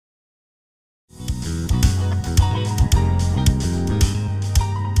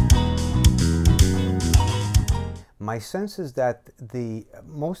My sense is that the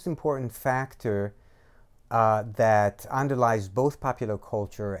most important factor that underlies both popular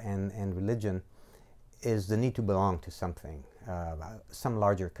culture and religion is the need to belong to something, some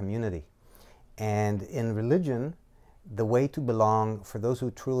larger community. And in religion, the way to belong, for those who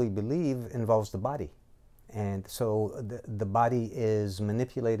truly believe, involves the body. And so the body is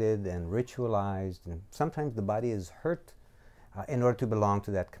manipulated and ritualized, and sometimes the body is hurt in order to belong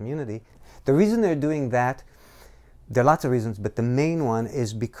to that community. The reason they're doing that, there are lots of reasons, but the main one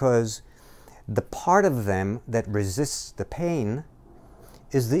is because the part of them that resists the pain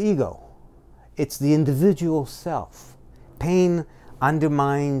is the ego. It's the individual self. Pain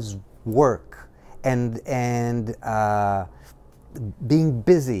undermines work and being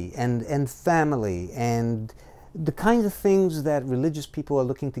busy and family and the kinds of things that religious people are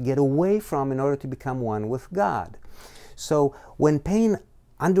looking to get away from in order to become one with God. So when pain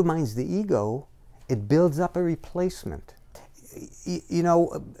undermines the ego, it builds up a replacement. You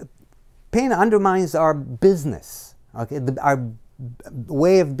know, pain undermines our business, okay, our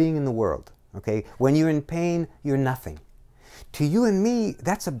way of being in the world. Okay, when you're in pain, you're nothing. To you and me,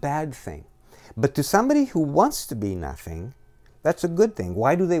 that's a bad thing. But to somebody who wants to be nothing, that's a good thing.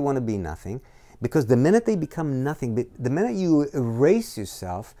 Why do they want to be nothing? Because the minute they become nothing, the minute you erase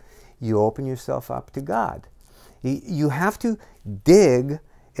yourself, you open yourself up to God. You have to dig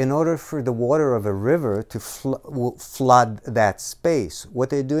in order for the water of a river to flood that space.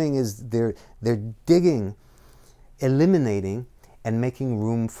 What they're doing is they're digging, eliminating, and making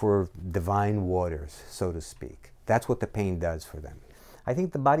room for divine waters, so to speak. That's what the pain does for them. I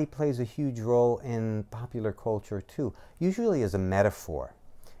think the body plays a huge role in popular culture too, usually as a metaphor.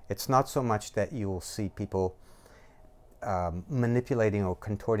 It's not so much that you will see people manipulating or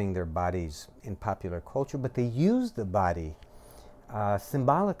contorting their bodies in popular culture, but they use the body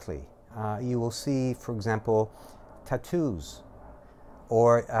symbolically. You will see, for example, tattoos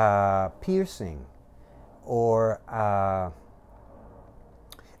or piercing or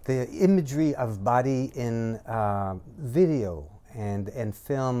the imagery of body in video and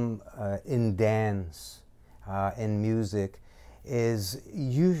film, in dance, in music, is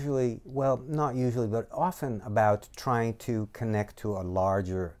usually, well, not usually, but often about trying to connect to a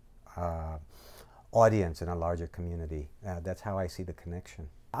larger audience in a larger community. That's how I see the connection.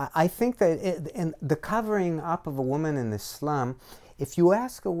 I think that in the covering up of a woman in Islam, if you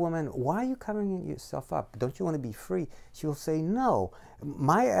ask a woman, why are you covering yourself up? Don't you want to be free? She will say, no.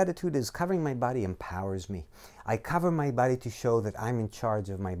 My attitude is covering my body empowers me. I cover my body to show that I'm in charge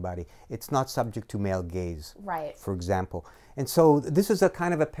of my body. It's not subject to male gaze, right, for example. And so this is a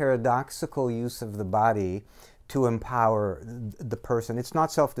kind of a paradoxical use of the body to empower the person. It's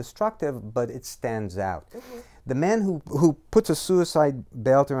not self-destructive, but it stands out. Mm-hmm. The man who puts a suicide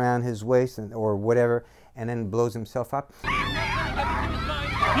belt around his waist or whatever and then blows himself up. Please,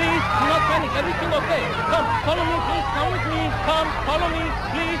 do not panic. Everything okay. Come, follow me, please. Come with me. Come, follow me,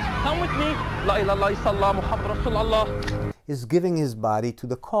 please. Come with me. La ilaha illallah Muhammad Rasulullah. Is giving his body to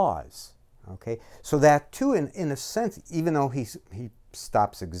the cause. Okay, so that too, in a sense, even though he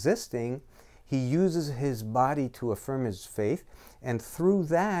stops existing, he uses his body to affirm his faith, and through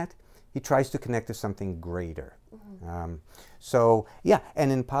that, he tries to connect to something greater. Mm-hmm. So, yeah,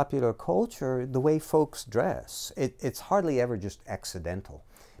 and in popular culture, the way folks dress, it's hardly ever just accidental.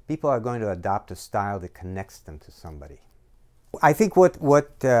 People are going to adopt a style that connects them to somebody. I think what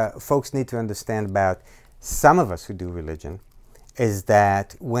folks need to understand about some of us who do religion is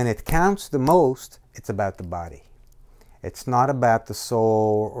that when it counts the most, it's about the body. It's not about the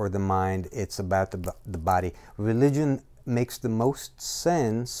soul or the mind, it's about the body. Religion makes the most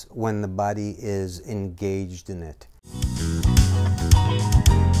sense when the body is engaged in it.